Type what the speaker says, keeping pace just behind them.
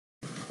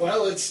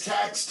Well, it's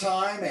tax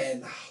time,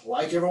 and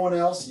like everyone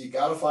else, you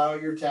got to file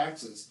your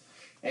taxes.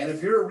 And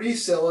if you're a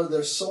reseller,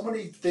 there's so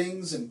many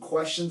things and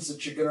questions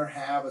that you're going to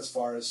have as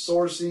far as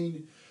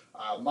sourcing,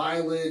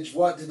 mileage,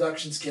 what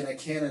deductions can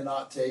and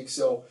not take.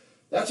 So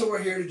that's what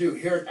we're here to do.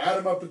 Here at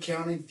Adam Up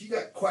Accounting, if you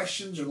got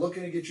questions or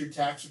looking to get your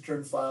tax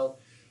return filed,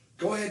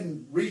 go ahead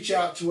and reach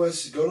out to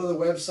us. Go to the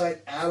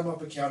website,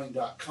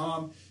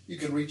 adamupaccounting.com. You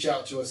can reach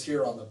out to us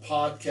here on the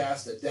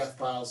podcast at Death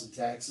Piles and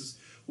Taxes.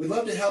 We'd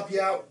love to help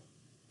you out,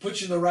 put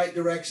you in the right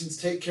directions,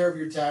 take care of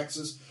your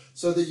taxes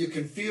so that you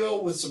can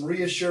feel with some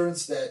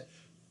reassurance that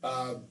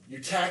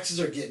your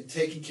taxes are getting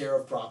taken care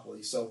of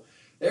properly. So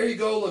there you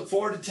go. Look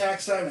forward to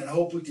tax time and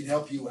hope we can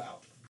help you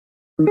out.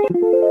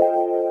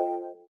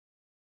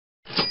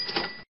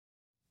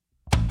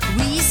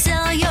 We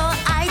sell your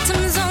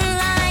items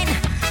online.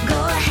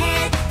 Go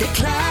ahead,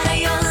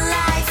 declutter your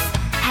life.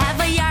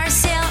 Have a yard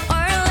sale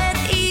or let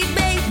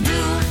eBay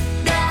do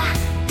the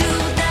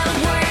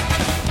work.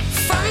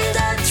 From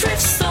the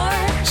thrift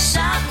store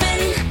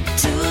shopping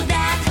to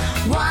that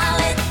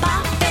wallet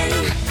popping.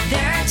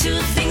 There are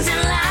two things in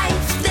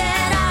life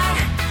that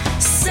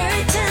are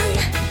certain.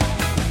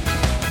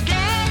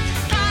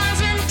 Death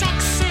piles and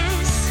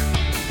taxes.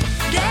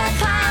 Death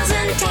piles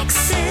and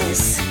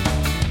taxes.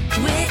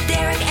 With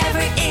Derek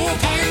Everett and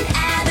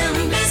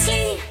Adam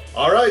Beasley.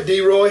 All right,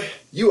 D-Roy,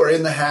 you are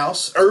in the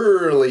house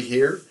early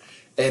here,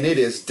 and it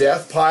is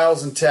Death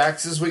Piles and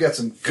Taxes. We got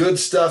some good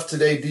stuff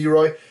today,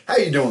 D-Roy. How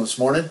you doing this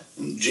morning?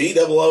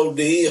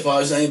 G-O-O-D. If I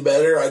was any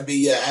better, I'd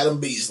be Adam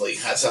Beasley.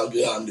 That's how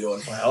good I'm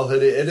doing. Well,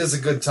 it is a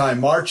good time.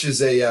 March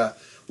is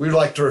we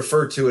like to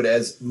refer to it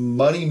as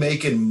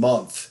money-making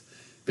month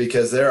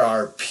because there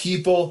are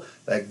people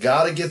that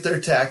got to get their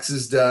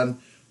taxes done.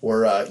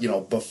 We're,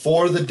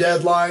 before the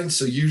deadline,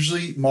 so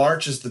usually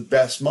March is the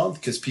best month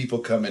because people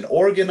come in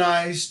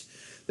organized.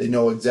 They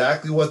know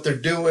exactly what they're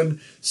doing.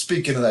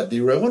 Speaking of that,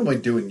 D-Ray, when am I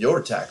doing your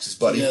taxes,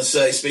 buddy? I'm going to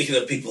say, speaking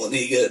of people that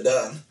need to get it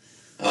done,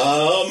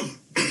 I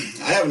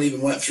haven't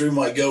even went through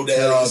my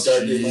GoDaddy and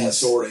started doing that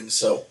sorting,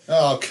 so...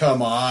 Oh,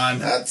 come on.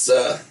 That's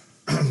got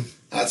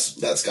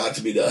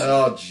to be done.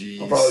 Oh,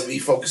 jeez. I'll probably be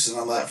focusing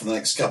on that for the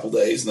next couple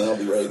days, and then I'll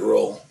be ready to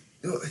roll.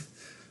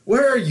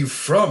 Where are you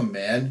from,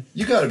 man?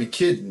 You got to be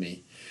kidding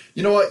me.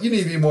 You know what? You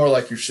need to be more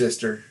like your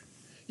sister.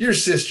 Your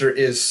sister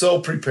is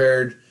so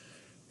prepared.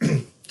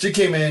 She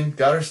came in,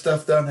 got her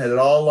stuff done, had it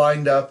all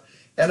lined up.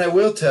 And I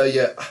will tell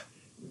you,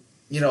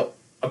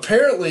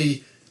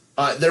 apparently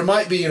there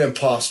might be an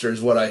imposter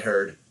is what I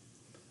heard.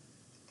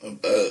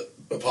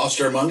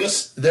 Imposter Among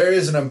Us? There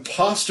is an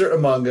imposter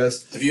among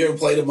us. Have you ever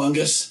played Among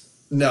Us?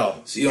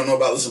 No. So you don't know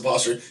about this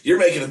imposter? You're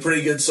making a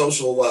pretty good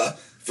social...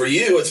 for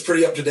you, it's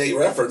pretty up-to-date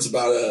reference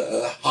about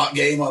a hot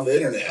game on the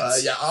internet.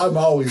 Yeah, I'm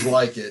always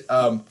like it.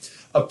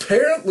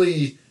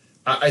 Apparently,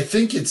 I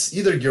think it's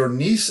either your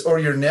niece or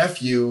your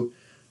nephew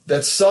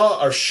that saw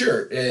our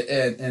shirt.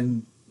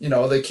 And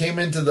they came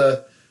into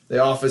the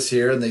office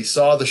here and they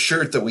saw the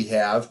shirt that we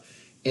have.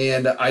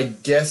 And I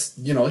guess,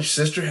 your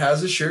sister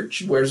has a shirt.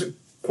 She wears it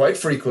quite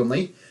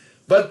frequently.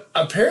 But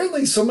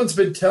apparently someone's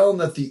been telling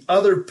that the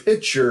other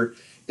picture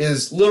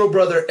is little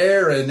brother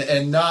Aaron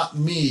and not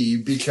me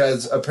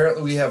because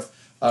apparently we have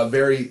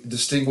very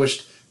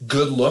distinguished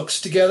good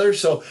looks together.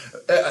 So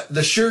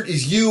the shirt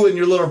is you and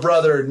your little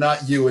brother,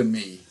 not you and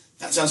me.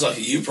 That sounds like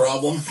a you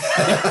problem.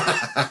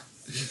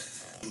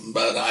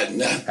 But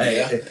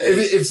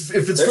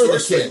if it's for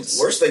the kids.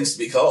 Worse things to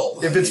be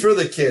called. If it's for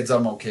the kids,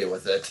 I'm okay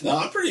with it. No,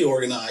 I'm pretty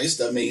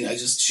organized. I mean,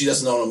 she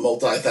doesn't own a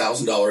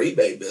multi-$1,000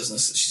 eBay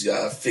business that she's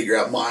got to figure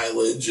out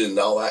mileage and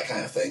all that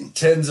kind of thing.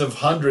 Tens of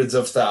hundreds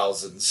of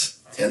thousands.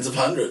 Tens of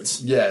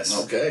hundreds. Yes.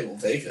 Okay, we'll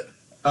take it.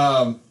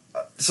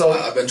 So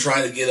I've been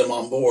trying to get him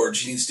on board.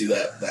 She needs to do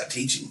that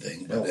teaching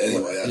thing. But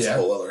anyway, that's a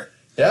whole other.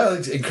 Yeah,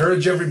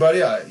 encourage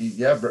everybody.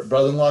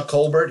 Brother-in-law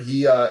Colbert.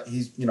 He's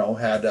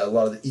had a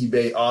lot of the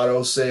eBay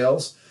auto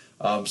sales.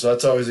 So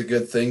that's always a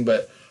good thing.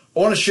 But I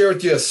want to share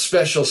with you a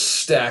special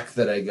stack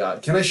that I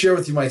got. Can I share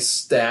with you my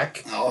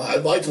stack? Oh,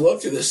 I'd like to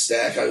look through this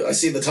stack. I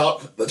see the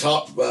top.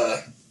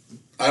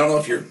 I don't know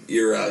if you're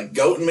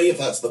goating me if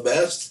that's the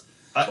best.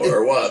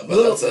 Or what,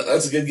 but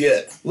that's a good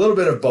get. A little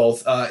bit of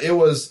both. It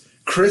was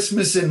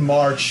Christmas in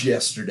March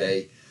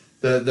yesterday.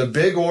 The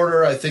big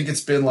order, I think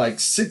it's been like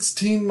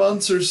 16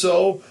 months or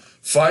so,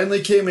 finally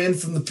came in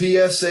from the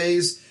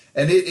PSAs,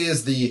 and it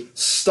is the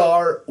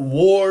Star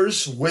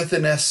Wars with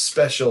an S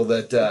special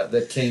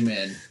that came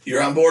in.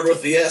 You're on board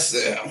with the S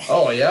now.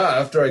 Oh, yeah,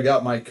 after I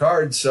got my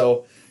card.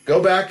 So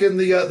go back in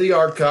the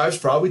archives,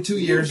 probably 2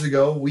 years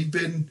ago. We've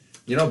been,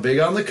 big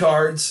on the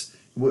cards.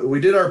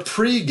 We did our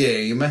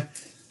pregame.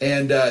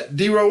 And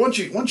D-Roy, why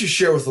don't you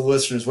share with the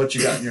listeners what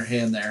you got in your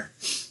hand there?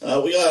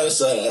 We got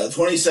us a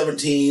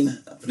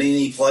 2017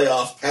 Panini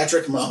Playoff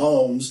Patrick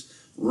Mahomes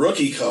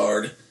rookie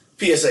card,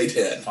 PSA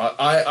 10.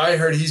 I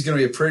heard he's going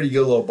to be a pretty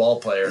good little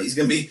ball player. He's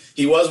going to be.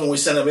 He was when we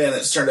sent him in.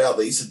 It's turned out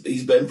that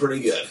he's been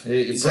pretty good.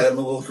 He's had a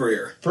little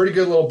career. Pretty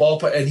good little ball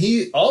player, and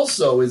he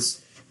also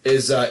is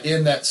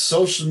in that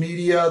social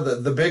media,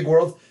 the big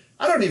world.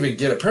 I don't even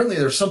get it. Apparently,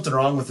 there's something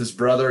wrong with his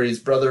brother. His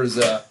brother's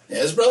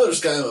his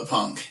brother's kind of a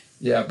punk.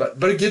 Yeah,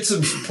 but it gets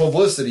him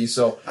publicity.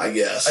 So I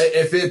guess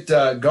if it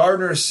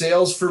garners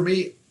sales for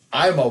me,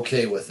 I'm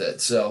okay with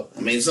it. So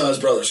I mean, it's not his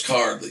brother's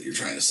card that you're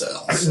trying to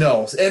sell. So.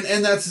 No,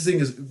 and that's the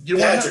thing is,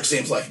 Patrick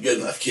seems like a good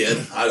enough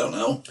kid. I don't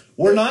know.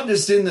 We're not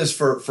just in this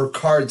for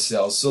card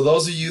sales. So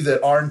those of you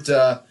that aren't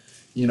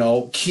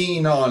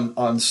keen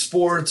on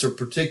sports or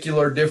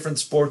particular different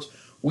sports,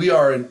 we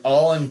are an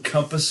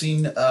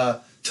all-encompassing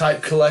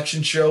type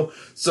collection show.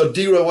 So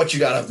D-Roy, what you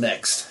got up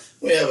next?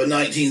 We have a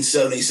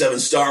 1977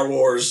 Star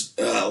Wars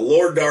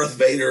Lord Darth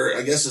Vader.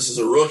 I guess this is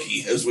a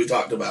rookie, as we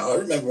talked about. I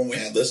remember when we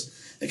had this.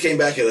 It came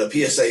back at a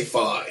PSA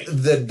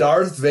 5. The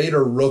Darth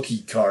Vader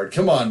rookie card.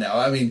 Come on now.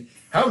 I mean,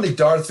 how many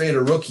Darth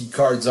Vader rookie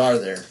cards are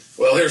there?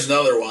 Well, here's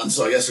another one,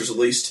 so I guess there's at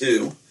least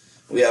 2.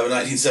 We have a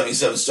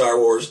 1977 Star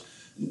Wars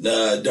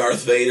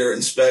Darth Vader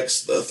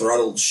inspects the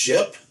throttled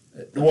ship.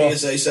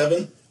 PSA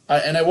 7.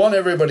 And I want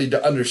everybody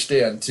to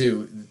understand,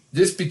 too,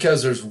 just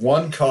because there's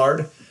one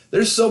card,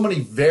 there's so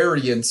many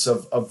variants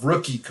of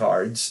rookie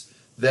cards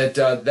that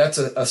that's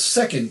a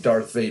second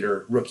Darth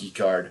Vader rookie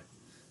card.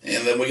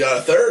 And then we got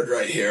a third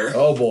right here.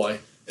 Oh,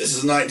 boy. This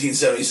is a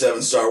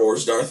 1977 Star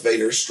Wars Darth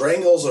Vader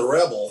strangles a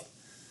rebel,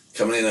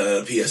 coming in at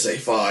a PSA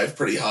 5.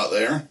 Pretty hot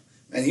there.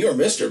 And you're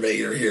Mr.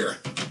 Vader here.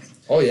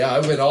 Oh, yeah.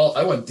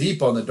 I went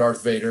deep on the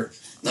Darth Vader.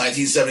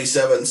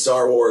 1977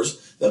 Star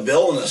Wars, the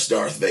villainous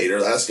Darth Vader.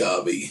 That's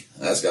gotta be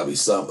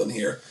something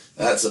here.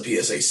 That's a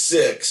PSA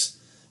 6.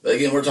 But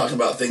again, we're talking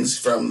about things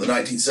from the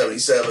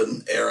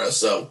 1977 era,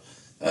 so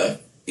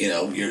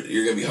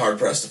you're gonna be hard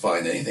pressed to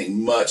find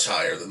anything much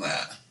higher than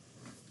that.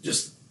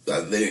 Just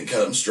they didn't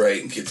cut them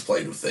straight, and kids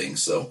played with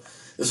things. So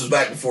this was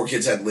back before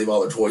kids had to leave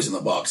all their toys in the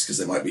box because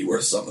they might be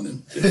worth something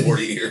in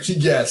 40 years.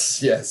 Yes.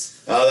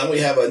 Then we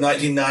have a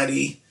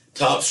 1990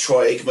 Topps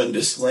Troy Aikman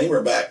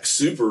disclaimer back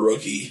super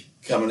rookie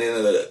coming in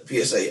at a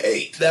PSA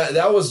 8.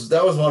 That was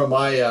one of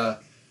my I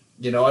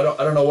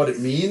don't know what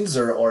it means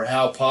or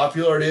how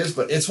popular it is,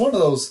 but it's one of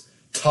those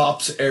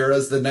Topps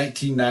eras, the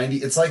 1990.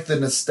 It's like the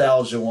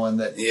nostalgia one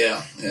that.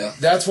 Yeah.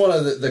 That's one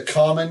of the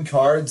common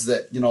cards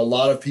that a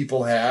lot of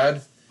people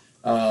had.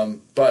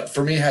 But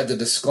for me, it had the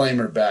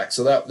disclaimer back,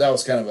 so that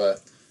was kind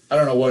of I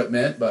don't know what it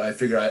meant, but I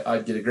figured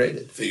I'd get it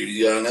graded. Figured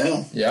you got it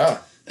now. Yeah.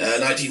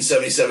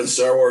 1977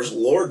 Star Wars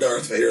Lord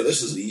Darth Vader.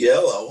 This is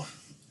yellow,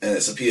 and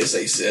it's a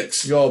PSA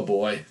 6. Oh,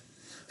 boy.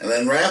 And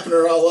then wrapping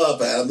her all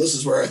up, Adam, this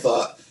is where I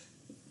thought,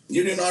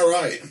 you're doing all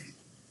right.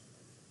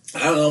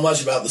 I don't know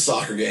much about the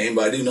soccer game,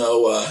 but I do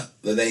know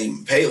the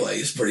name Pele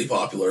is pretty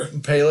popular.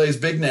 Pele's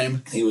big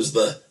name. He was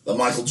the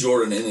Michael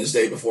Jordan in his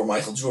day before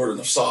Michael Jordan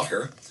of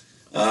soccer.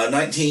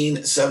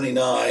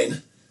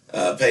 1979,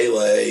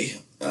 Pele,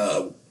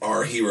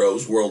 Our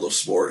Heroes, World of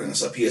Sport, and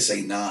it's a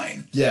PSA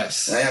 9.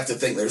 Yes. And I have to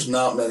think there's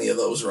not many of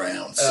those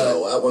around,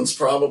 so that one's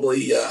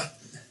probably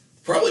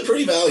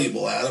pretty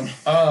valuable, Adam.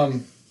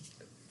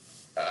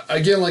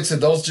 Again, like I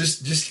said, those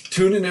just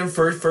tuning in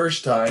for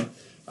first time.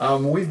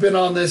 We've been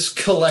on this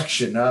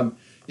collection.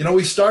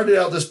 We started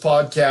out this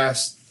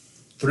podcast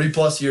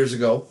 3+ years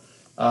ago.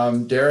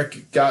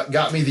 Derek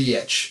got me the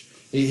itch.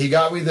 He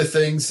got me the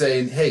thing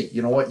saying, hey,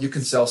 you know what? You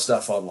can sell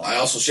stuff online. I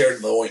also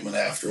shared the ointment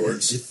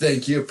afterwards.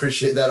 Thank you.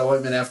 Appreciate that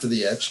ointment after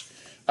the itch.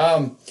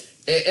 And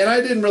I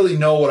didn't really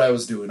know what I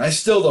was doing. I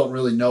still don't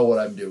really know what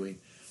I'm doing.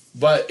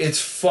 But it's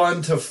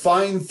fun to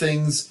find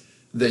things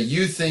that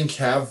you think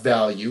have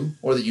value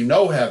or that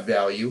have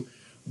value.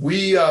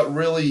 We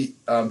really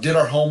did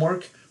our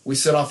homework. We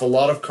sent off a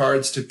lot of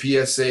cards to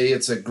PSA.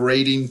 It's a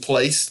grading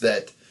place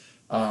that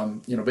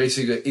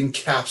basically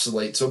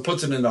encapsulates. So it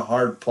puts it in a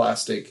hard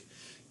plastic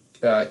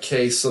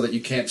case so that you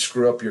can't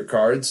screw up your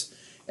cards.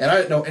 And I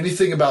didn't know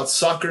anything about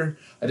soccer.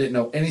 I didn't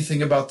know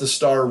anything about the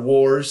Star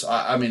Wars.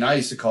 I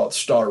used to call it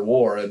Star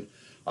War, and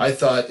I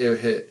thought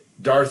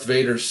Darth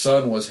Vader's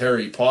son was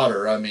Harry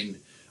Potter. I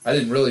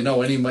didn't really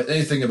know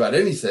anything about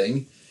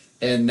anything.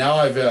 And now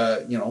I've,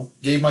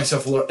 gave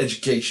myself a little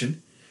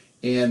education.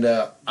 And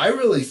I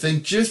really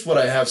think just what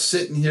I have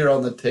sitting here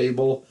on the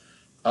table,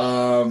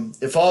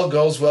 if all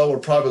goes well, we're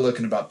probably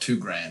looking about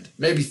 $2,000,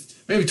 maybe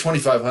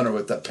 $2,500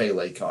 with that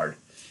Pele card.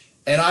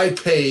 And I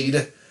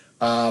paid,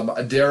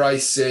 dare I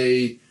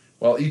say,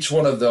 well, each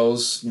one of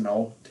those,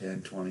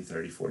 10, 20,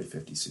 30, 40,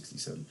 50, 60,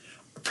 70,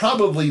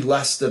 probably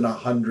less than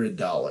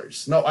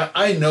 $100. No,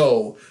 I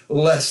know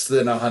less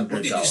than $100.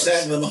 Did you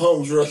snag the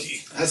Mahomes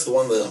rookie? That's the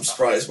one that I'm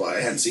surprised by.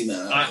 I hadn't seen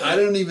that. I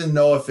don't even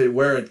know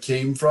where it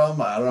came from.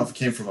 I don't know if it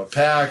came from a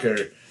pack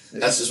or.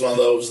 That's just one of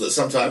those that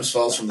sometimes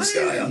falls from the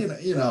sky. Huh?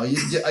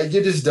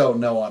 You just don't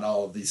know on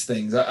all of these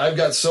things. I've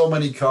got so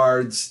many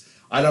cards.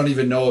 I don't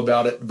even know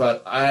about it,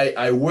 but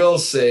I will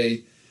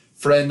say,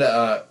 friend,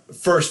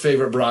 first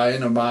favorite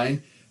Brian of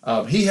mine,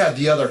 he had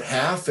the other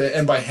half,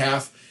 and by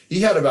half, he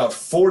had about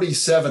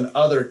 47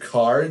 other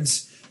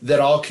cards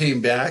that all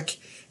came back,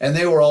 and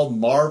they were all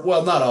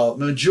not all,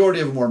 the majority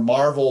of them were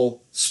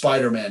Marvel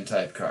Spider-Man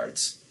type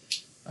cards.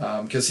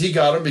 Because he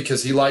got them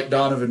because he liked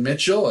Donovan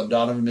Mitchell, and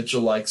Donovan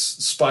Mitchell likes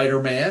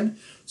Spider-Man.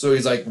 So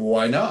he's like,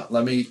 why not?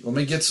 Let me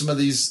get some of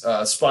these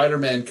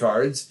Spider-Man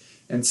cards.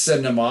 and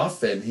send them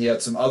off. And he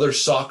had some other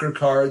soccer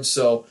cards.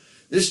 So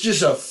it's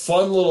just a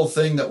fun little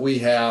thing that we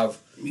have.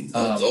 I mean,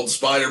 old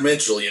Spider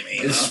Mitchell, you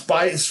mean? It's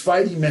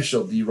Spidey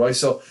Mitchell, D-Roy.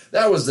 So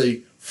that was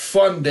the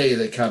fun day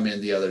that come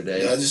in the other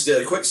day. Yeah, I just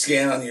did a quick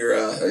scan on your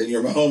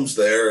Mahomes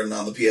there, and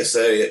on the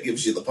PSA, it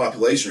gives you the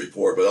population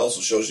report, but it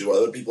also shows you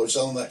what other people are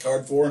selling that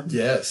card for.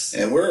 Yes.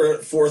 And we're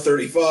at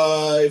 $435,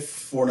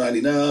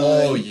 $499.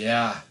 Oh,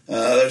 yeah.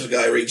 There's a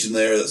guy reaching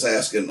there that's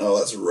asking, oh,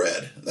 that's a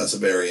red. That's a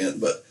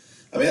variant. But,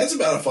 I mean, that's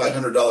about a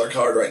 $500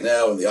 card right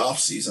now in the off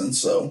season,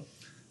 so...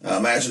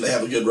 imagine they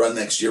have a good run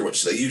next year,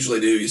 which they usually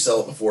do. You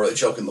sell it before they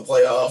choke in the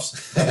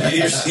playoffs.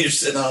 you're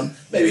sitting on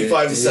maybe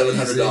 $500 to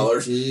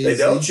 $700. They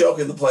don't choke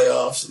in the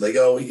playoffs. They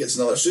go, he gets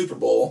another Super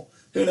Bowl.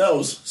 Who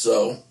knows?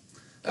 So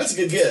that's a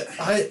good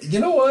get. You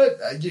know what?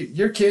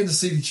 You're Kansas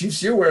City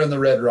Chiefs. You're wearing the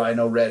red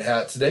Rhino red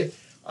hat today.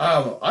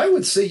 I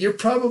would say you're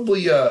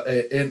probably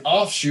an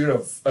offshoot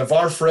of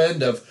our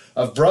friend of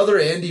brother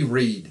Andy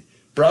Reid.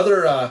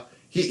 Brother,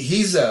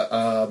 he's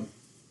a.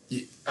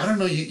 I don't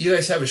know, you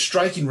guys have a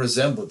striking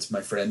resemblance,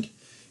 my friend.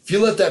 If you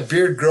let that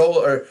beard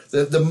grow, or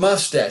the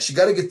mustache, you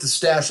got to get the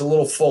stash a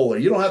little fuller.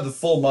 You don't have the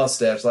full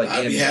mustache like I'd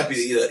Andy be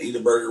happy does. to eat a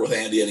burger with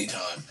Andy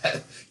anytime.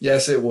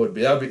 Yes, it would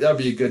be. That'd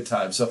be a good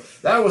time. So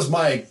that was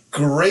my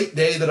great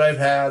day that I've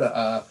had.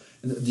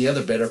 The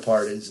other better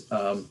part is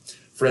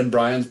friend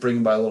Brian's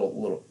bringing by a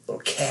little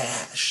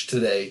cash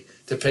today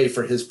to pay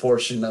for his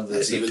portion of the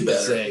That's even PSA.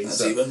 better.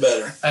 That's even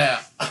better.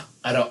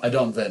 I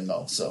don't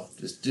Venmo, so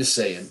just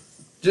saying.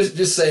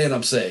 Just saying,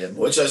 I'm saying.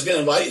 Which I was going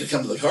to invite you to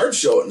come to the card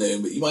show at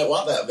noon, but you might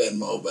want that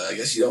Venmo, but I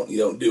guess you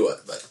don't do it.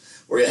 But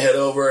we're going to head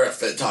over,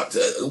 talk to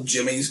little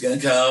Jimmy's going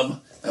to come,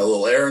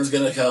 little Aaron's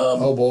going to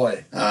come. Oh,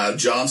 boy.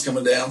 John's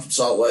coming down from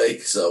Salt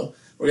Lake, so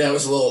we're going to have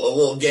us a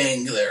little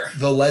gang there.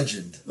 The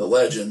legend. The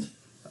legend.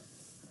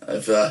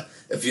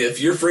 If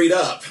you're freed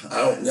up,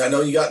 I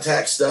know you got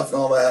tax stuff and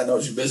all that. I know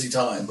it's your busy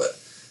time, but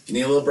if you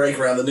need a little break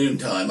around the noon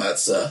time,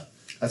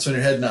 that's when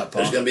you're heading up, huh?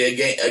 There's going to be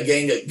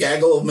a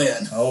gaggle of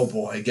men. Oh,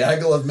 boy.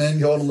 Gaggle of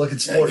men going to look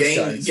at sports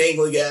guys.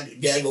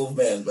 Gaggle of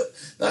men. But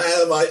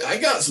I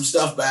got some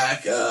stuff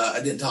back. I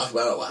didn't talk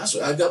about it last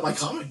week. I've got my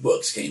comic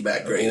books came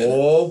back graded.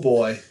 Oh,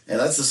 boy. And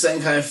that's the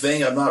same kind of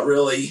thing. I'm not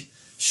really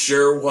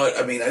sure what...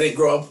 I mean, I didn't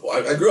grow up...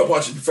 I grew up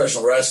watching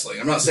professional wrestling.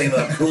 I'm not saying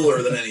that I'm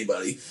cooler than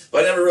anybody.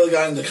 But I never really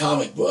got into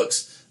comic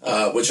books,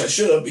 which I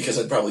should have because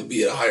I'd probably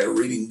be at a higher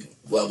reading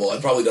level.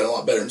 I'd probably done a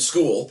lot better in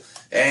school.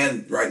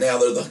 And right now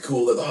they're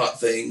the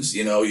hot things,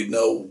 you'd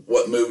know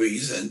what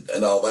movies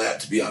and all that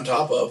to be on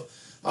top of.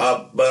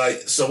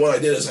 So what I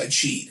did is I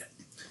cheat.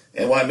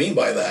 And what I mean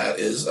by that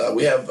is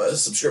we have a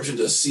subscription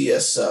to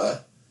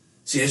CSG,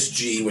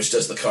 which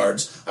does the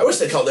cards. I wish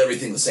they called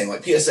everything the same,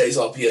 like PSA is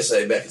all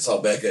PSA, Beckett's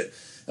all Beckett.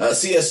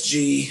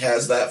 CSG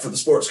has that for the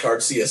sports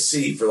cards,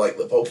 CSC for like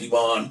the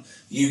Pokemon,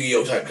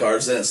 Yu-Gi-Oh type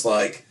cards. Then it's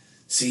like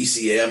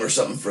CCM or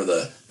something for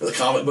the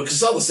comic book.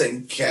 It's all the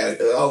same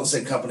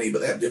company,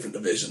 but they have different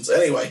divisions.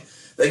 Anyway,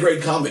 they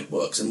grade comic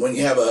books, and when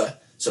you have a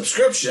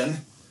subscription,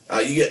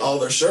 you get all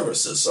their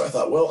services. So I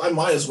thought, well, I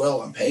might as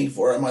well. I'm paying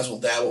for it. I might as well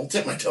dabble,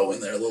 tip my toe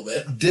in there a little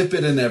bit, dip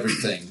it in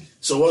everything.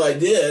 So what I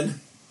did,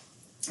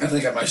 I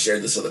think I might have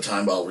shared this at the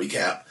time, but I'll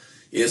recap.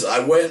 Is I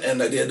went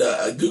and I did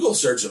a Google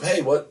search of,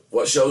 hey,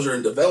 what shows are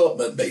in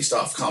development based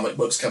off comic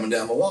books coming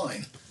down the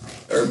line,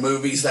 or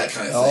movies, that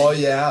kind of thing. Oh,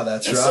 yeah,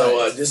 that's right.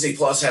 So Disney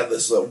Plus had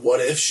this What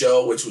If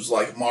show, which was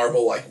like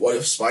Marvel, like what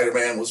if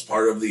Spider-Man was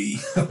part of the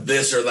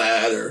this or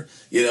that, or,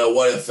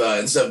 what if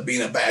instead of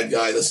being a bad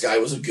guy, this guy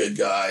was a good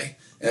guy.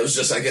 And it was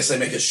just, I guess they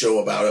make a show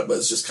about it, but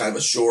it's just kind of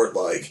a short,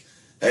 like,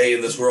 hey,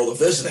 in this world, if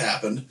this had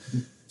happened.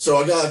 So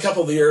I got a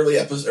couple of the early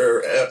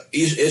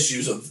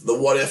issues of the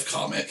What If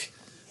comic.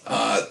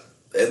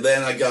 And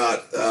then I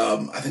got,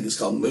 I think it's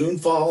called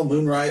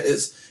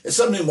Moonrise. It's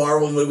some new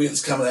Marvel movie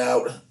that's coming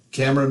out.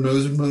 Cameron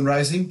Moon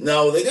Rising?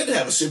 No, they didn't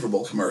have a Super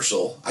Bowl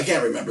commercial. I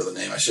can't remember the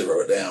name. I should have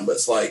wrote it down. But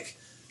it's like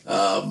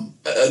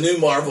a new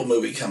Marvel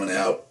movie coming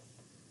out.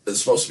 It's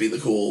supposed to be the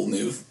cool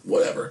new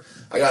whatever.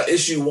 I got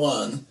issue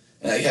 1,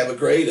 and I have it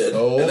graded.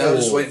 Oh. And I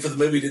was just waiting for the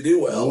movie to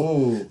do well.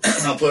 Oh.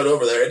 I'll put it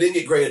over there. It didn't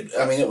get graded.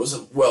 I mean, it was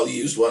a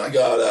well-used one. I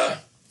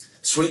got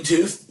Sweet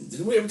Tooth.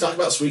 Didn't we ever talk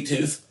about Sweet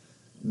Tooth?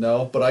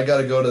 No, but I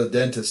got to go to the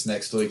dentist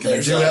next week.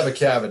 I do have a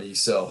cavity,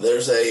 so.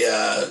 There's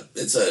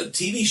it's a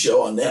TV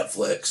show on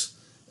Netflix.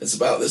 It's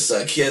about this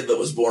kid that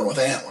was born with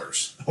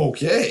antlers.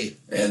 Okay.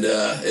 And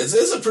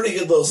it's a pretty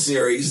good little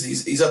series.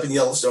 He's up in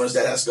Yellowstone. His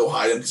dad has to go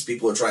hide him because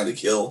people are trying to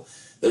kill.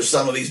 There's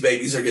some of these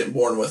babies are getting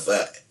born with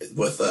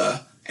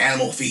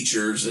animal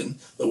features, and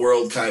the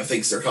world kind of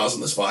thinks they're causing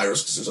this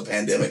virus because there's a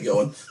pandemic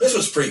going. This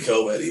was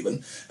pre-COVID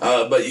even.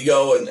 But you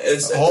go, and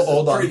it's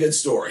a pretty good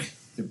story.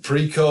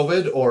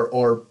 Pre-COVID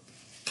or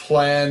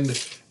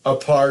planned a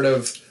part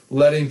of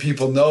letting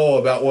people know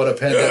about what a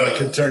pandemic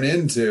could turn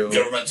into.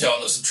 Government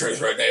telling us the truth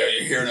right now.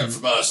 You're hearing it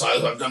from us.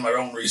 I've done my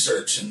own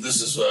research, and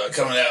this is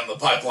coming down the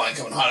pipeline,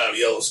 coming hot out of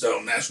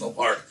Yellowstone National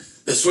Park.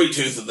 the sweet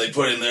tooth that they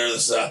put in there,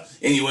 this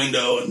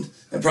innuendo and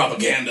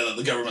propaganda that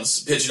the government's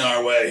pitching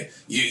our way.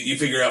 You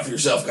figure it out for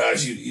yourself,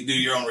 guys. You do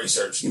your own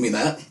research. You mean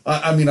that?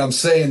 I mean, I'm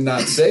saying,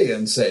 not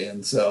saying.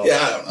 So Yeah,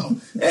 I don't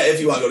know. If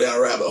you want to go down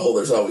a rabbit hole,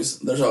 there's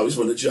always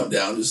one to jump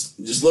down.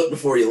 Just look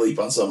before you leap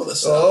on some of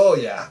this stuff. Oh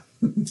yeah.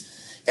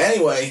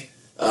 Anyway,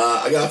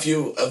 I got a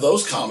few of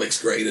those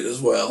comics graded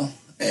as well,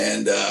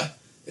 and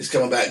it's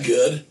coming back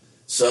good.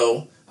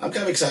 So I'm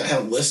kind of excited. I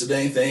haven't listed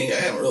anything. I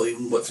haven't really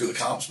even looked through the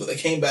comps, but they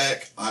came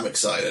back. I'm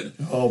excited.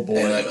 Oh boy.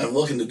 And I'm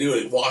looking to do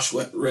it wash,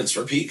 rinse,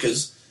 repeat,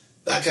 because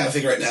that kind of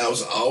thing right now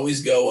is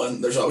always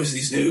going. There's always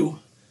these new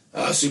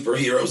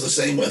superheroes. The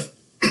same with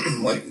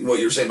like what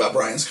you were saying about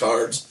Brian's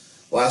cards.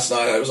 Last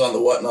night I was on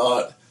the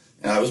Whatnot,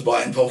 and I was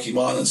buying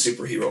Pokemon and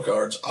superhero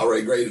cards.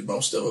 Already graded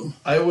most of them.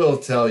 I will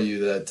tell you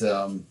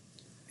that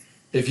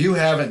if you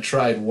haven't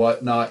tried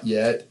Whatnot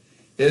yet,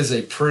 it is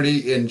a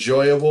pretty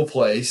enjoyable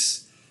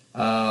place.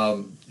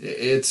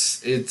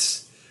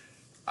 It's.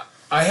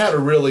 I had a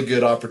really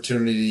good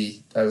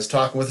opportunity. I was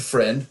talking with a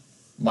friend,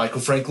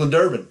 Michael Franklin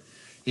Durbin.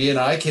 He and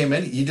I came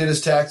in. He did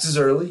his taxes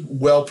early,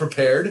 well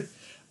prepared.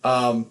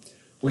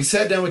 We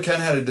sat down. We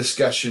kind of had a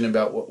discussion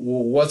about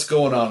what's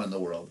going on in the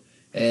world,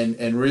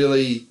 and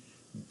really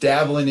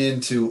dabbling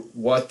into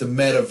what the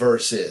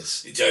metaverse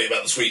is. He tell you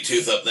about the sweet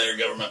tooth up there,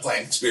 government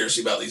playing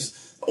conspiracy about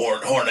these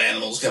horned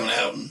animals coming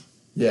out. And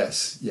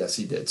Yes,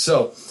 he did.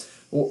 So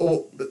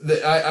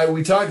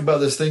we talked about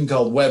this thing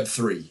called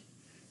Web3.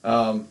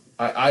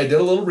 I did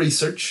a little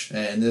research,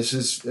 and this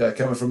is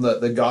coming from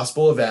the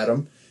Gospel of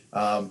Adam.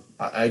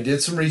 I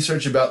did some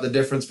research about the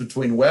difference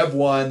between Web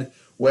 1,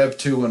 Web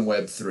 2, and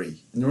Web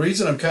 3. And the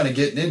reason I'm kind of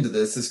getting into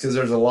this is because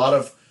there's a lot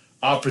of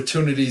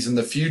opportunities in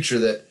the future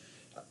that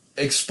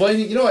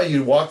explaining, you know how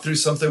you walk through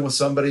something with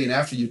somebody and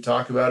after you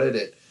talk about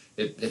it,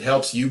 it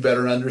helps you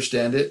better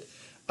understand it.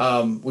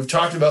 We've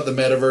talked about the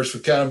metaverse.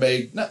 We've kind of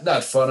made,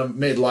 not fun of,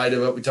 made light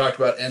of it. We talked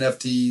about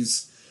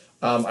NFTs.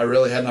 I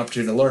really had an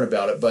opportunity to learn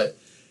about it, but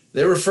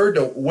they referred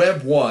to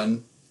Web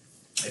 1.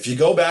 If you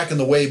go back in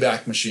the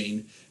Wayback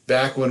Machine,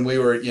 back when we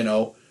were,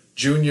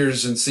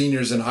 juniors and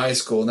seniors in high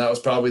school, and that was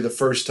probably the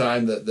first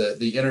time that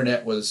the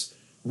internet was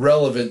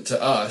relevant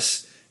to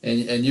us,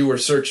 and you were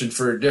searching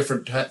for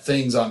different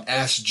things on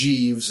Ask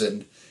Jeeves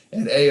and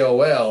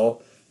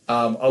AOL,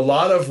 a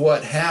lot of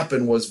what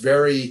happened was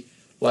very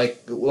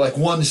like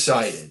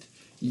one-sided.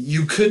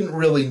 You couldn't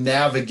really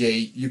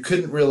navigate. You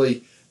couldn't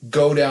really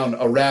go down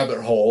a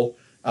rabbit hole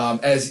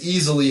as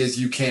easily as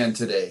you can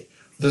today.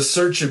 The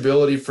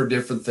searchability for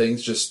different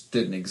things just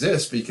didn't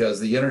exist because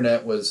the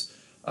internet was,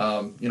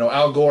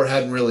 Al Gore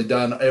hadn't really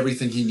done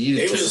everything he needed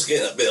to. He was just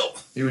getting it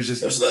built. He was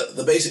just. It was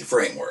the basic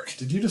framework.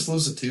 Did you just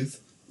lose a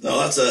tooth? No,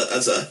 that's a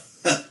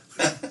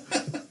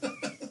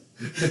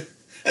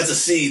that's a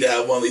seed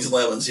out of one of these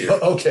lemons here.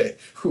 Okay.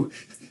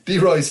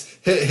 D-Roy's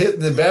hitting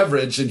the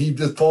beverage, and he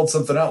just pulled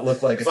something out.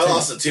 Looked like if I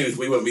lost a tooth,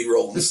 we wouldn't be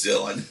rolling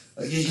still.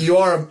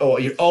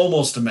 You're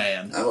almost a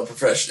man. I'm a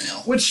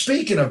professional. Which,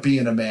 speaking of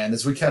being a man,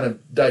 as we kind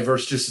of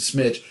diverse just a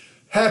smidge,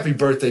 happy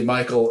birthday,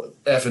 Michael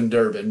Effin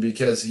Durbin,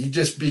 because he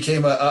just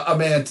became a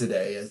man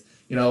today.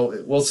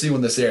 We'll see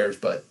when this airs,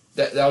 but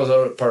that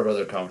was part of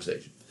other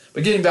conversation.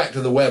 But getting back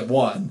to the Web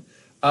 1,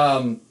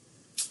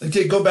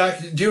 okay, go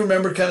back. Do you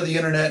remember kind of the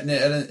internet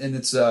and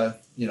its,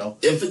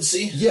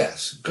 infancy?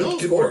 Yes.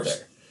 Good word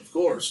there. Of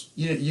course.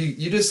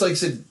 You just, like I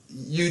said,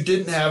 you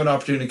didn't have an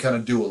opportunity to kind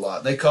of do a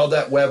lot. They called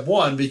that Web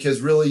 1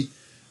 because really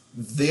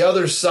the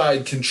other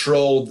side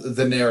controlled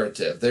the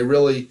narrative. They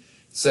really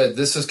said,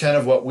 this is kind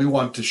of what we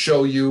want to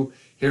show you.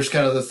 Here's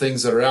kind of the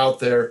things that are out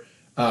there.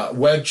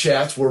 Web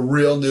chats were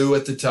real new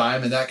at the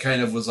time, and that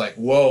kind of was like,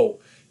 whoa,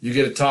 you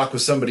get to talk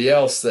with somebody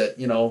else that,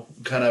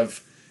 kind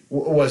of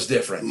was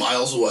different.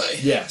 Miles away.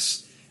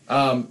 Yes.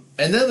 And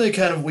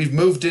then we've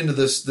moved into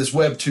this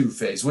Web 2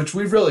 phase, which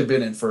we've really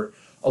been in for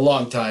a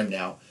long time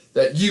now,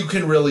 that you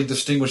can really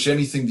distinguish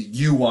anything that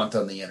you want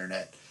on the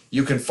internet.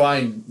 You can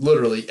find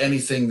literally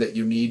anything that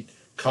you need,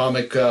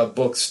 comic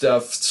book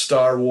stuff,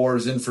 Star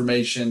Wars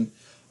information,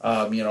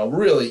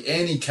 really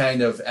any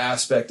kind of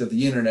aspect of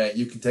the internet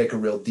you can take a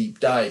real deep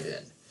dive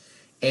in.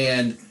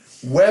 And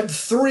Web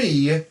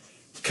 3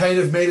 kind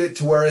of made it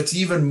to where it's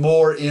even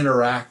more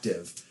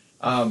interactive.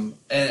 And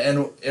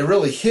it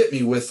really hit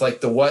me with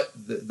like the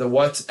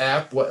what's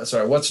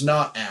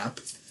not app,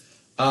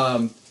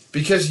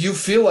 because you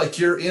feel like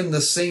you're in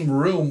the same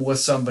room with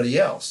somebody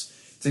else.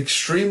 It's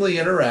extremely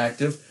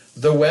interactive.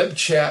 The web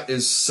chat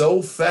is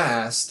so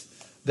fast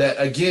that,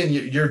 again,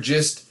 you're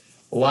just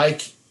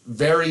like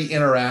very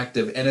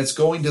interactive, and it's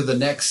going to the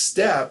next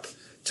step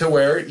to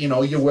where,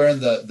 you're wearing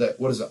the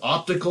what is it,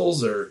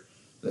 opticals or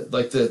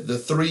like the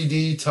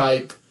 3D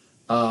type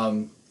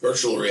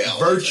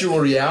virtual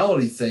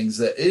reality things,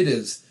 that it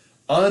is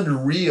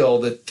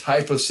unreal the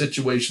type of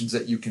situations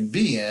that you can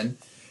be in.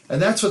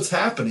 And that's what's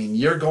happening.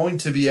 You're going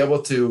to be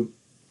able to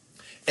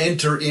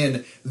enter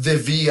in the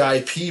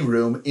VIP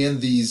room in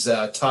these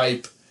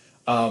type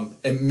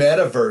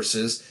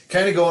metaverses,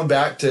 kind of going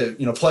back to,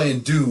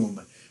 playing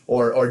Doom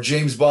or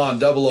James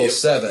Bond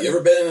 007. You ever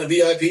been in a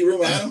VIP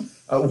room, Adam?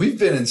 We've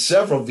been in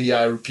several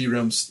VIP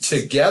rooms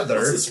together.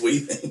 What's this we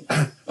thing?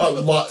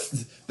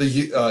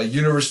 The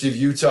University of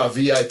Utah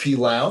VIP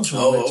Lounge. We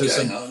went to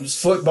some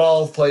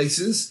football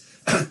places.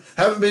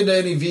 Haven't been to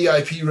any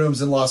VIP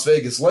rooms in Las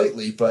Vegas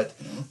lately, but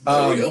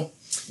There we go.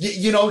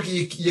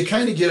 you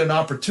kind of get an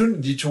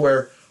opportunity to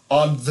where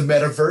on the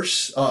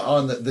metaverse,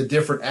 on the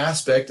different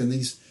aspect and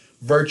these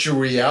virtual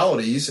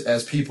realities,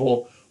 as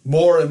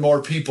more and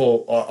more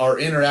people are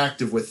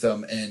interactive with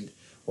them, and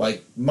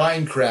like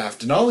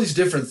Minecraft and all these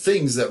different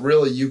things that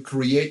really you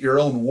create your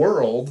own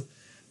world,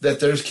 that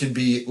there's can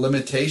be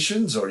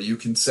limitations or you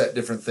can set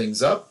different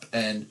things up.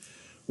 And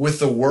with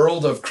the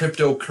world of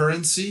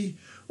cryptocurrency,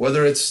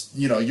 whether it's,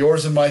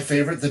 yours and my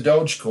favorite, the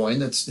Dogecoin,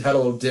 that's had a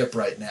little dip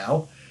right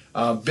now,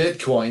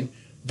 Bitcoin,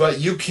 but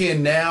you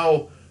can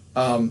now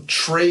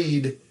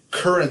trade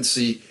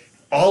currency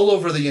all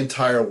over the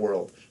entire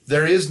world.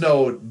 There is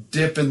no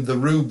dip in the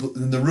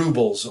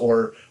rubles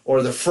or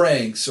the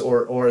francs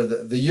or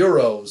the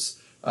euros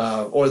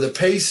or the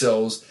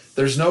pesos.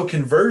 There's no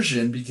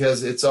conversion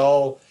because it's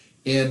all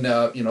in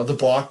the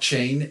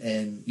blockchain,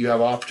 and you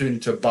have opportunity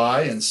to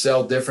buy and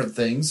sell different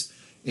things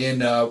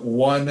in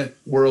one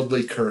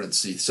worldly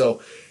currency.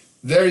 So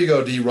there you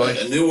go, D-Roy.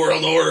 A new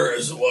world order,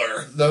 as it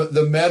were.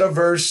 The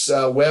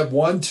metaverse, Web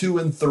 1, 2,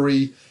 and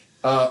 3.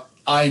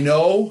 I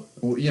know,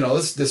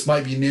 this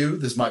might be new.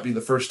 This might be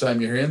the first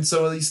time you're hearing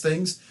some of these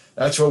things.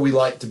 That's where we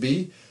like to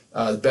be.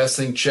 The best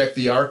thing, check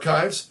the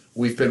archives.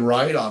 We've been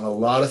right on a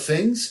lot of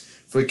things.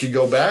 If we could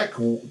go back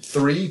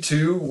 3,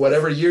 2,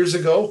 whatever years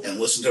ago. And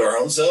listen to our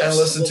own selves. And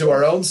listen to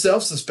our own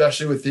selves,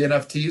 especially with the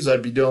NFTs.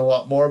 I'd be doing a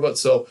lot more of it.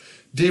 So,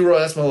 D-Roy,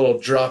 that's my little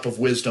drop of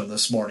wisdom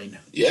this morning.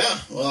 Yeah,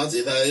 well,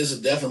 that is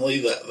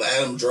definitely the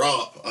Adam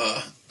drop.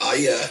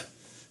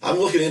 I'm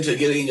looking into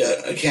getting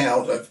an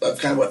account. I've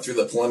kind of went through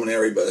the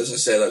preliminary, but as I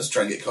said, I was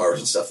trying to get cars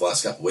and stuff the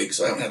last couple of weeks,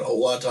 so I haven't had a whole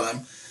lot of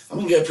time. I'm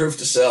going to get approved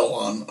to sell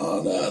on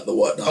the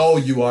Whatnot. Oh,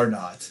 you are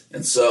not.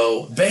 And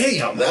so,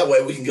 bam! That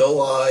way we can go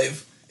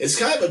live. It's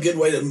kind of a good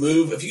way to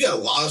move. If you got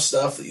a lot of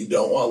stuff that you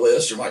don't want to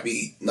list or might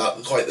be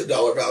not quite the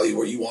dollar value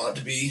where you want it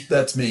to be.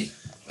 That's me.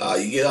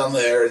 You get on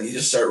there and you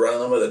just start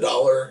running them at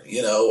 $1,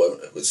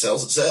 if it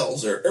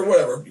sells, or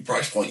whatever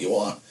price point you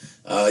want.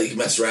 You can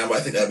mess around, but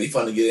I think that'd be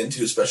fun to get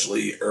into,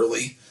 especially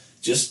early.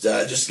 Just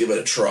give it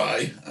a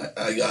try.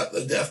 I got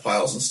the death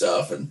piles and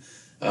stuff, and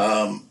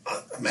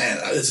man,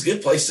 it's a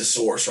good place to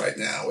source right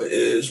now. It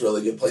is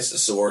really a good place to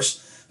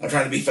source. I'm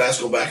trying to be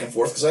fast going back and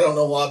forth because I don't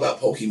know a lot about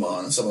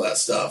Pokemon and some of that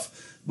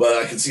stuff, but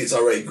I can see it's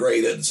already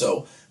graded.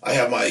 So I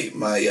have my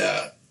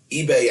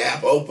eBay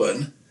app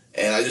open,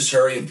 and I just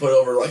hurry and put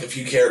over like a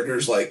few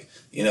characters like,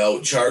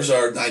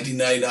 Charizard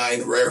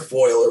 1999 rare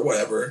foil or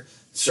whatever,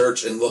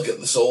 search and look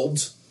at the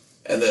solds,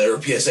 and then or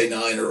PSA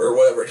 9 or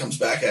whatever it comes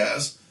back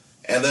as.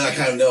 And then I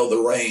kind of know the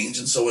range.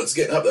 And so when it's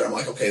getting up there, I'm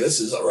like, okay, this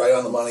is right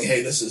on the money.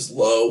 Hey, this is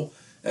low.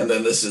 And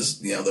then this is,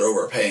 they're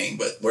overpaying.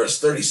 But where it's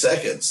 30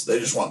 seconds, they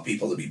just want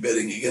people to be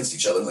bidding against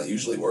each other, and that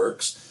usually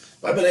works.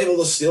 But I've been able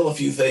to steal a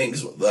few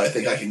things that I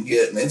think I can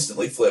get and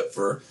instantly flip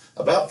for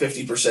about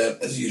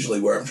 50% is usually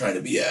where I'm trying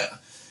to be at.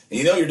 And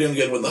you're doing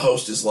good when the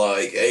host is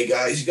like, hey,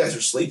 guys, you guys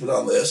are sleeping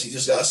on this. You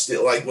just got to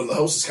steal. Like when the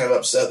host is kind of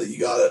upset that you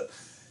got it.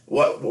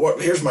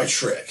 What? Here's my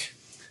trick.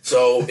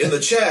 So in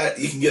the chat,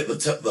 you can get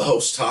the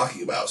host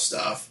talking about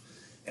stuff.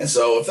 And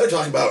so if they're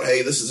talking about,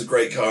 hey, this is a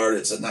great card,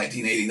 it's a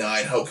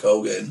 1989 Hulk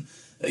Hogan,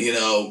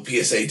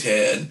 PSA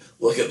 10,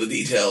 look at the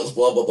details,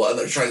 blah, blah, blah, and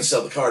they're trying to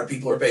sell the card,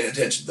 people are paying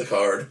attention to the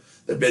card,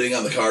 they're bidding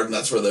on the card, and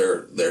that's where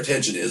their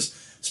attention is.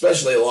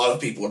 Especially a lot of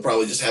people are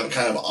probably just have it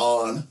kind of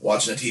on,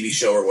 watching a TV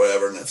show or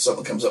whatever, and if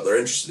something comes up they're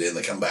interested in,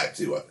 they come back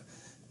to it.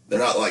 They're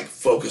not like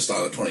focused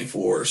on it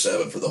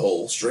 24/7 for the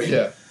whole stream.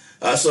 Yeah.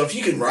 So if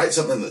you can write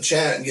something in the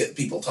chat and get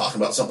people talking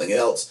about something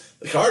else,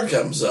 the card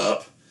comes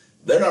up.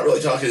 They're not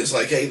really talking. It's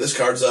like, hey, this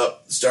card's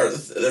up.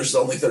 There's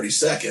only 30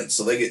 seconds.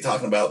 So they get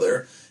talking about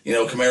their,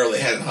 Camaro they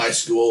had in high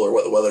school or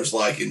what the weather's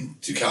like in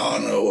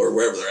Tucano or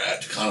wherever they're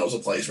at. Tucano's a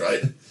place,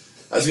 right?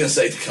 I was going to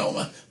say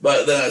Tacoma.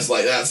 But then I was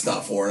like, that's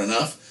not foreign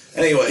enough.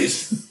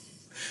 Anyways,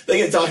 they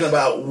get talking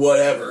about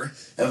whatever.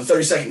 And the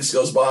 30 seconds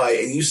goes by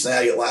and you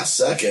snag it last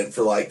second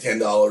for like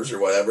 $10 or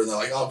whatever. And they're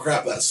like, oh,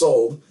 crap, that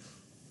sold.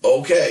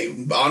 Okay,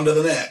 on to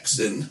the next,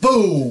 and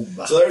boom.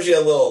 So there's a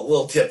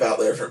little tip out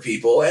there for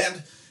people,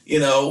 and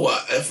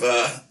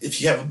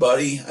if you have a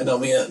buddy, I know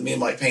me and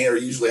Mike Payne are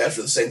usually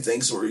after the same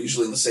thing, so we're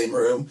usually in the same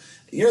room.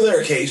 You're there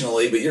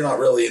occasionally, but you're not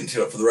really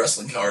into it for the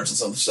wrestling cards and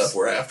some of the stuff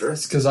we're after.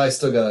 It's because I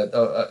still got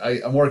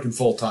I'm working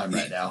full time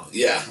right now.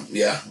 Yeah,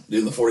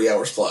 doing the 40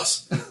 hours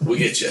plus. We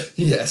get you.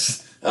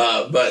 Yes.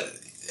 But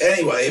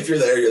anyway, if you're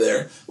there, you're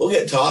there. We'll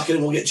get talking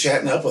and we'll get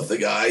chatting up with the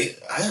guy.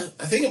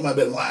 I think it might have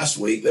been last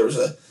week. There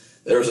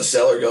was a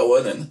seller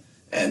going,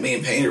 and me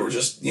and Painter were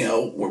just,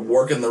 we're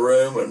working the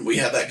room, and we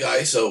had that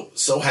guy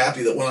so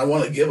happy that when I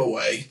won a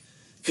giveaway,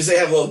 because they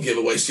have little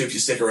giveaways too. If you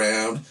stick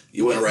around,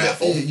 you win a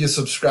raffle. You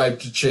subscribe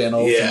to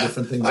channels and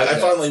different things like I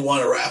that. finally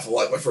won a raffle,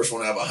 like my first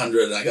one out of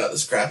 100, and I got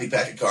this crappy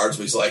pack of cards.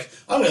 But he's like,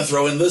 I'm going to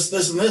throw in this,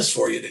 and this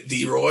for you,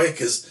 D-Roy,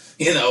 because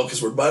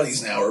we're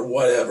buddies now or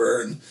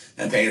whatever.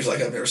 And Painter's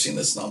like, I've never seen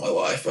this in all my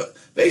life. But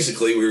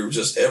basically, we were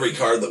just, every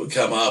card that would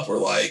come up, we're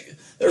like,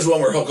 there's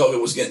one where Hulk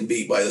Hogan was getting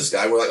beat by this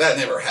guy. We're like, that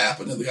never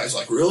happened. And the guy's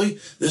like, really?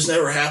 This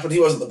never happened? He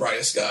wasn't the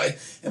brightest guy.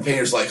 And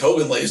Painter's like,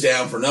 Hogan lays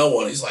down for no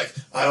one. He's like,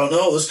 I don't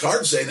know. This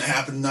card's saying it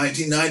happened in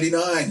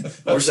 1999.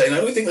 And we're saying,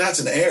 I don't think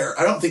that's an error.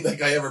 I don't think that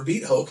guy ever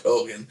beat Hulk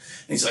Hogan. And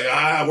he's like,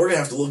 we're going to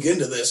have to look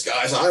into this,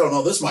 guys. I don't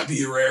know. This might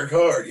be a rare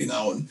card,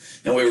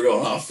 And we were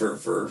going off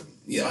for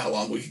how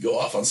long we could go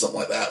off on something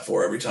like that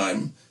for. Every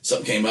time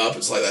something came up,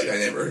 it's like that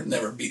guy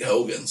never beat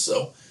Hogan.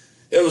 So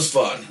it was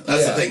fun.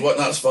 That's the thing.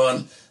 Whatnot's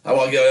fun. I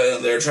want to get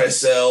in there, try to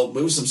sell,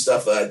 move some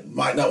stuff that I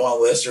might not want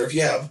to list. Or if you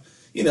have,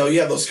 you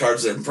have those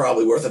cards that are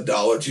probably worth $1,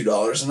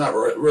 $2, and not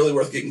really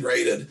worth getting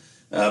graded.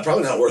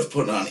 Probably not worth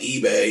putting on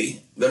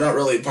eBay. They're not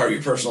really part of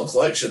your personal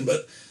collection,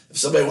 but if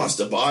somebody wants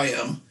to buy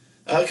them,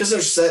 because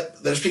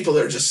there's people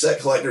that are just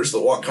set collectors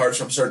that want cards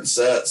from certain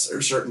sets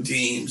or certain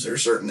teams or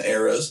certain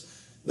eras,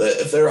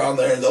 that if they're on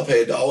there and they'll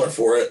pay $1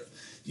 for it,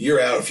 you're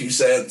out a few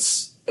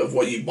cents of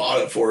what you bought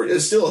it for.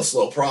 It's still a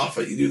slow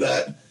profit. You do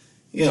that,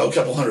 a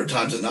couple hundred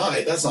times a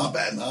night. That's not a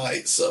bad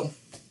night. So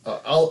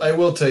I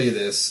will tell you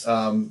this.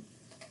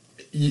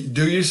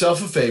 Do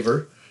yourself a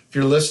favor. If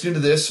you're listening to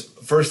this,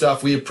 first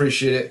off, we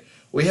appreciate it.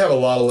 We have a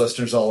lot of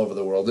listeners all over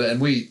the world,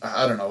 and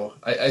I don't know,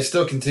 I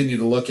still continue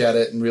to look at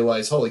it and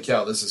realize, holy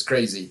cow, this is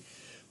crazy.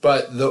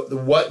 But the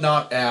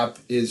Whatnot app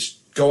is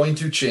going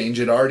to change.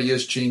 It already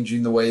is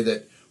changing the way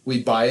that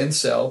we buy and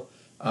sell.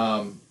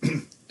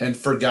 And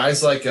for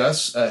guys like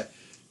us,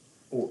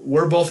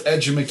 we're both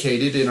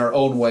educated in our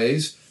own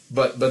ways,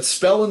 but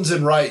spellings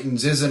and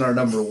writings isn't our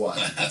number one.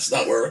 That's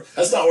not where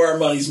our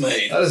money's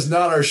made. That is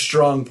not our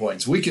strong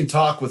points. We can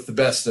talk with the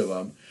best of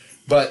them,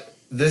 but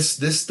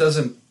this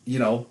doesn't,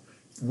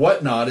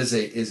 Whatnot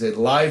is a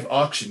live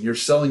auction. You're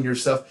selling your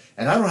stuff,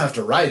 and I don't have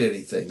to write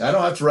anything. I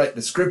don't have to write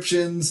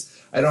descriptions.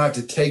 I don't have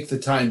to take the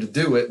time to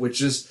do it,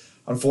 which is,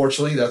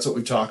 unfortunately, that's what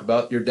we talk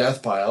about, your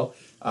death pile.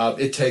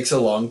 It takes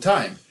a long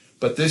time.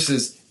 But this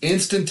is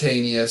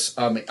instantaneous.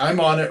 I'm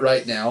on it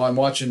right now. I'm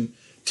watching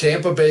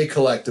Tampa Bay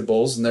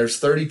Collectibles, and there's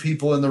 30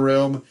 people in the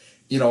room,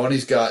 and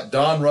he's got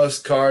Don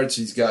Rust cards,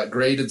 he's got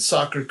graded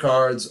soccer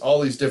cards,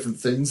 all these different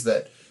things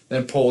that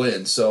then pull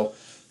in. So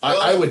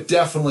I would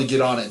definitely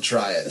get on it and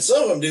try it.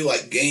 Some of them do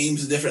like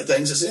games and different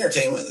things. It's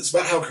entertainment. It's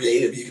about how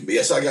creative you can be.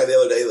 I saw a guy the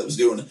other day that was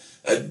doing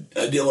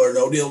a deal or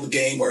no deal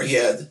game where he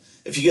had,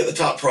 if you get the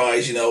top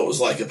prize, it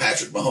was like a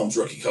Patrick Mahomes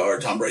rookie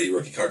card, Tom Brady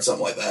rookie card,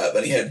 something like that.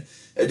 Then he had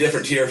a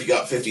different tier if you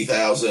got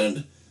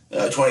 50,000,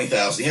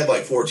 20,000. He had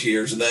like 4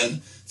 tiers, and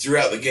then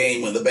throughout the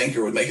game, when the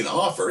banker would make an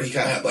offer, he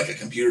kind of had like a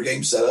computer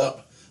game set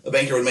up. The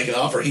banker would make an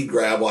offer, he'd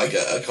grab like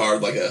a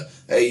card, like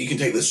hey, you can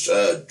take this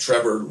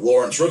Trevor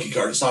Lawrence rookie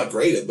card. It's not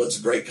graded, but it's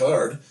a great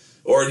card.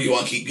 Or do you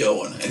want to keep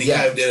going? And he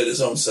kind of did it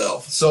his own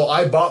self. So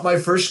I bought my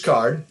first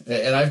card,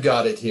 and I've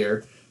got it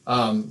here.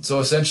 So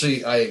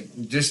essentially, I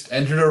just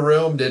entered a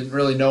room, didn't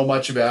really know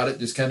much about it,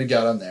 just kind of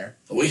got on there.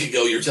 A week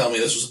ago, you were telling me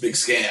this was a big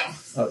scam.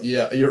 Oh,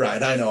 yeah, you're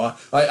right. I know.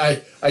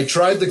 I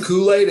tried the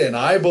Kool-Aid, and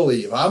I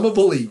believe. I'm a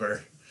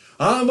believer.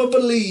 I'm a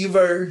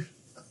believer.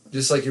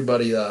 Just like your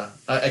buddy,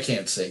 I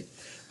can't sing.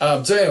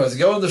 So anyways, I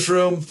go in this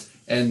room,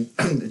 and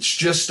it's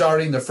just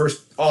starting the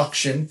first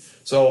auction.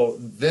 So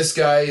this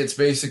guy, it's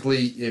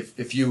basically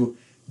if you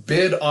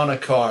bid on a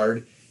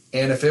card,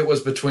 and if it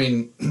was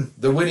between,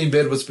 the winning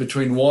bid was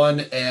between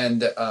 $1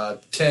 and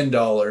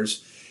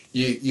 $10,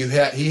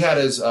 he had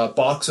his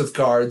box of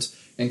cards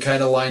and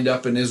kind of lined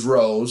up in his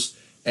rows.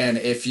 And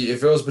if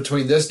it was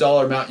between this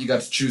dollar amount, you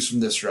got to choose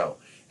from this row.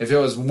 If it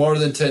was more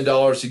than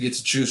 $10, you get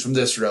to choose from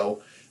this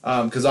row,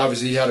 because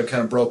obviously he had it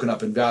kind of broken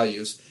up in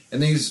values.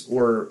 And these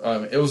were,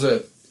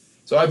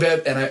 so I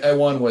bet, and I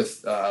won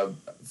with, I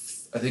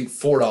think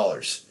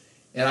 $4.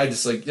 And I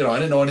just I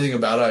didn't know anything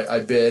about it. I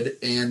bid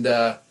and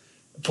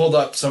pulled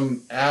up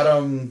some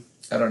Adam,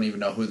 I don't even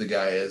know who the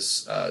guy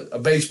is, a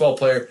baseball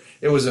player.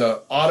 It was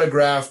a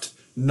autographed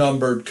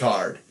numbered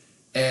card.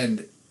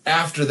 And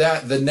after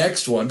that, the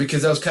next one,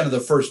 because that was kind of the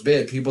first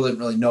bid, people didn't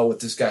really know what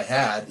this guy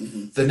had.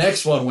 Mm-hmm. The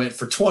next one went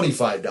for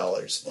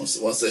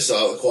 $25. Once they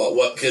saw the quality,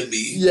 what could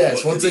be.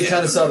 Yes, once they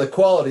kind of saw the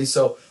quality.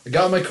 So I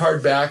got my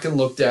card back and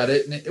looked at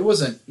it, and it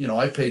wasn't,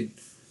 I paid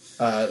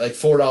like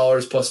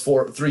 $4 plus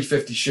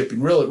 $3.50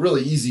 shipping. Really,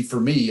 really easy for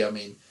me. I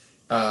mean,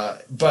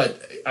 but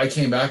I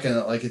came back and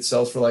it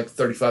sells for like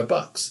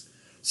 $35.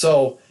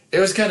 So it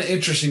was kind of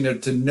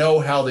interesting to know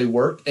how they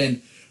work.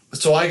 And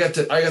so I got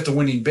the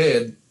winning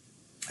bid.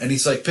 And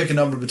he's like, pick a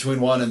number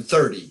between 1 and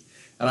 30.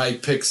 And I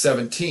picked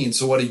 17.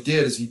 So what he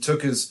did is he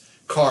took his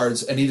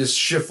cards and he just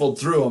shuffled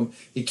through them.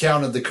 He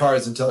counted the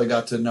cards until he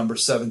got to number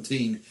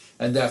 17.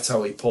 and that's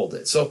how he pulled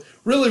it. So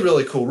really,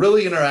 really cool,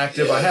 really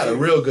interactive. Yeah, I had a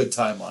real good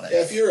time on it. Yeah,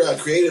 if you're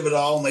creative at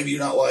all, maybe you're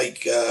not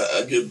like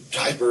a good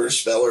typer,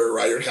 speller,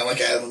 writer, kind of like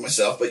Adam and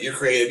myself, but you're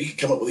creative. You can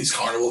come up with these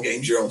carnival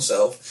games your own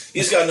self.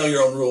 You just got to know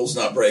your own rules,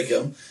 not break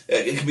them.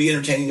 It can be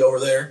entertaining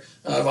over there.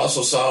 I've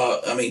also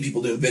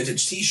people doing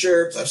vintage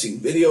T-shirts. I've seen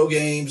video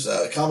games,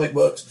 comic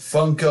books,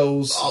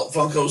 Funkos.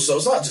 Funkos. So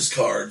it's not just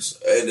cards,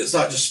 and it's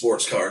not just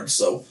sports cards.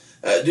 So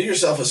do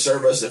yourself a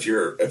service if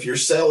you're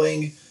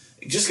selling.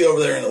 Just get over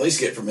there and at least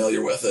get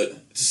familiar with it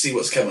to see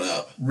what's coming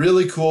up.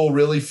 Really cool,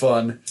 really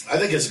fun. I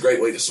think it's a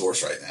great way to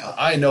source right now.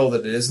 I know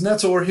that it is, and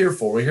that's what we're here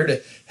for. We're here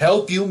to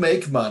help you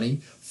make money,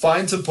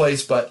 find some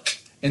place, but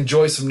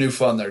enjoy some new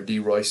fun there,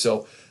 D-Roy.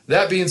 So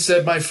that being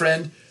said, my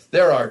friend,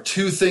 there are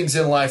two things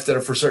in life that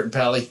are for certain,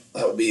 Pally.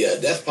 That would be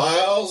death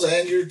piles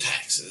and your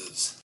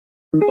taxes.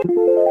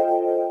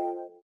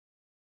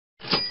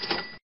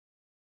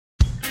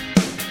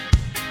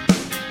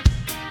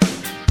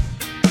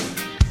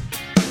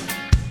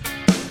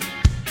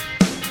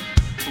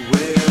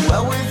 We're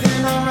well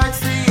within our rights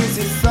to use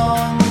this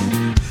song.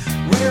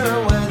 We're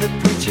aware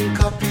that preaching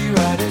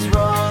copyright is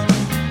wrong.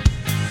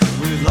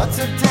 With lots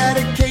of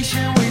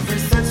dedication, we've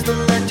researched the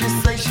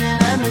legislation,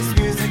 and this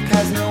music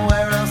has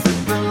nowhere else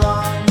it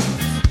belongs.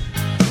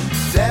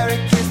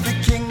 Derek is the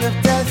king of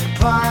death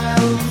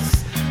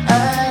piles,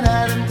 and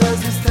Adam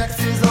does his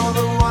taxes all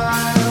the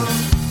while.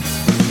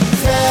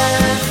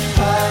 Death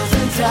piles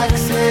and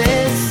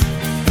taxes,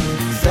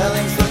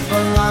 selling stuff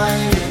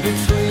online in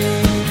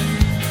between.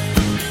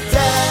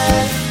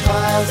 Death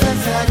piles and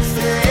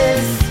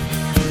taxes,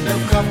 no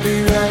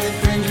copyright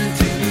infringement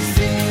to be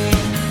seen.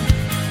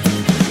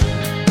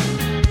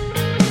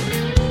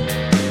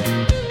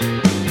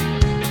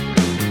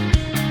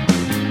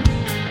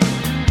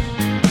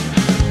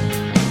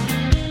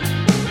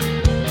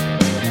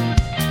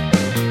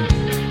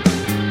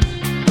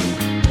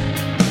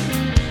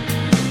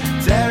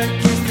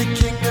 Derek is the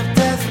king of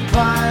death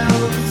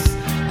piles,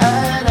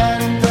 and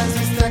Adam does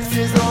his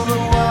taxes all the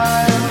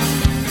while.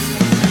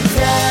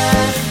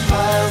 Death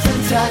piles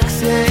and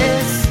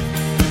taxes,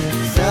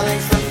 selling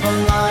stuff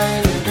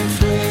online in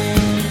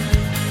between.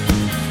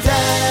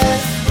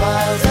 Death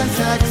piles and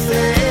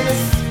taxes,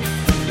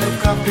 no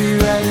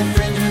copyright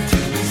infringement to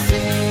be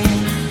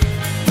seen.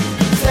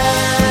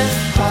 Death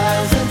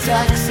piles and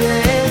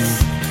taxes,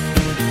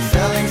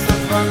 selling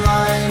stuff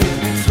online in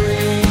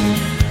between.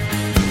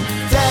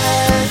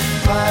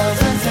 Death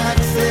piles and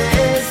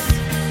taxes,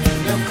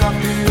 no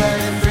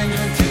copyright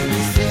infringement to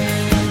be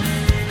seen.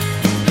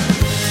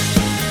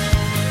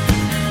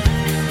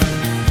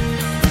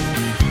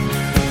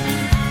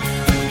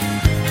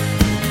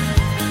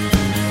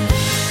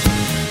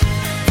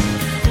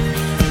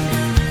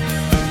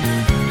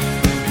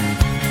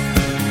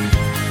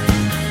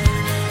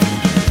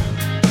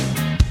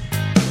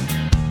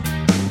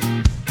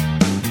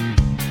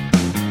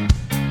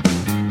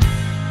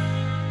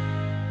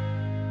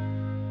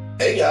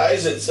 Hey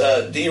guys, it's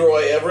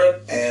D-Roy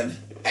Everett and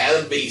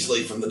Adam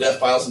Beasley from the Death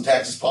Piles and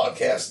Taxes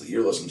podcast that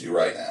you're listening to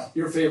right now.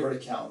 Your favorite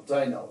account.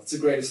 I know. It's the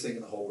greatest thing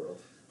in the whole world.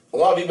 A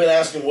lot of you have been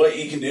asking what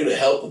you can do to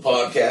help the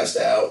podcast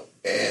out,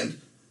 and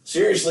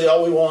seriously,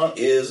 all we want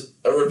is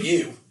a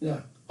review.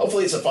 Yeah.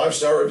 Hopefully it's a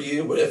 5-star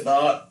review, but if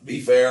not, be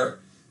fair,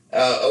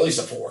 at least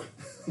a 4.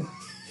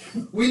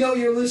 We know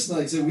you're listening.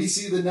 Like I said, we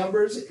see the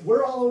numbers.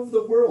 We're all over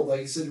the world.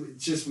 Like I said,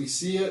 it's just we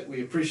see it.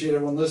 We appreciate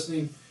everyone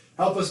listening.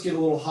 Help us get a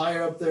little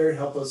higher up there.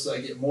 Help us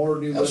get more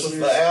new Helps with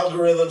listeners. the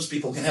algorithms.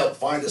 People can help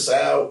find us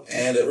out,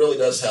 and it really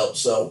does help.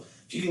 So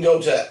if you can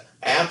go to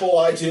Apple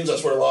iTunes,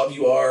 that's where a lot of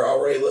you are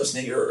already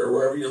listening, or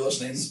wherever you're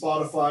listening.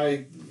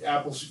 Spotify,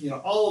 Apple,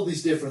 all of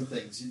these different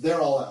things. They're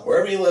all out.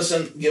 Wherever you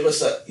listen, give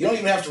us you don't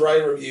even have to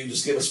write a review,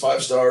 just give us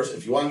 5 stars.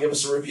 If you want to give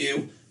us a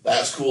review,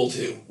 that's cool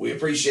too. We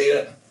appreciate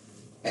it,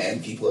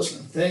 and keep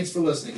listening. Thanks for listening.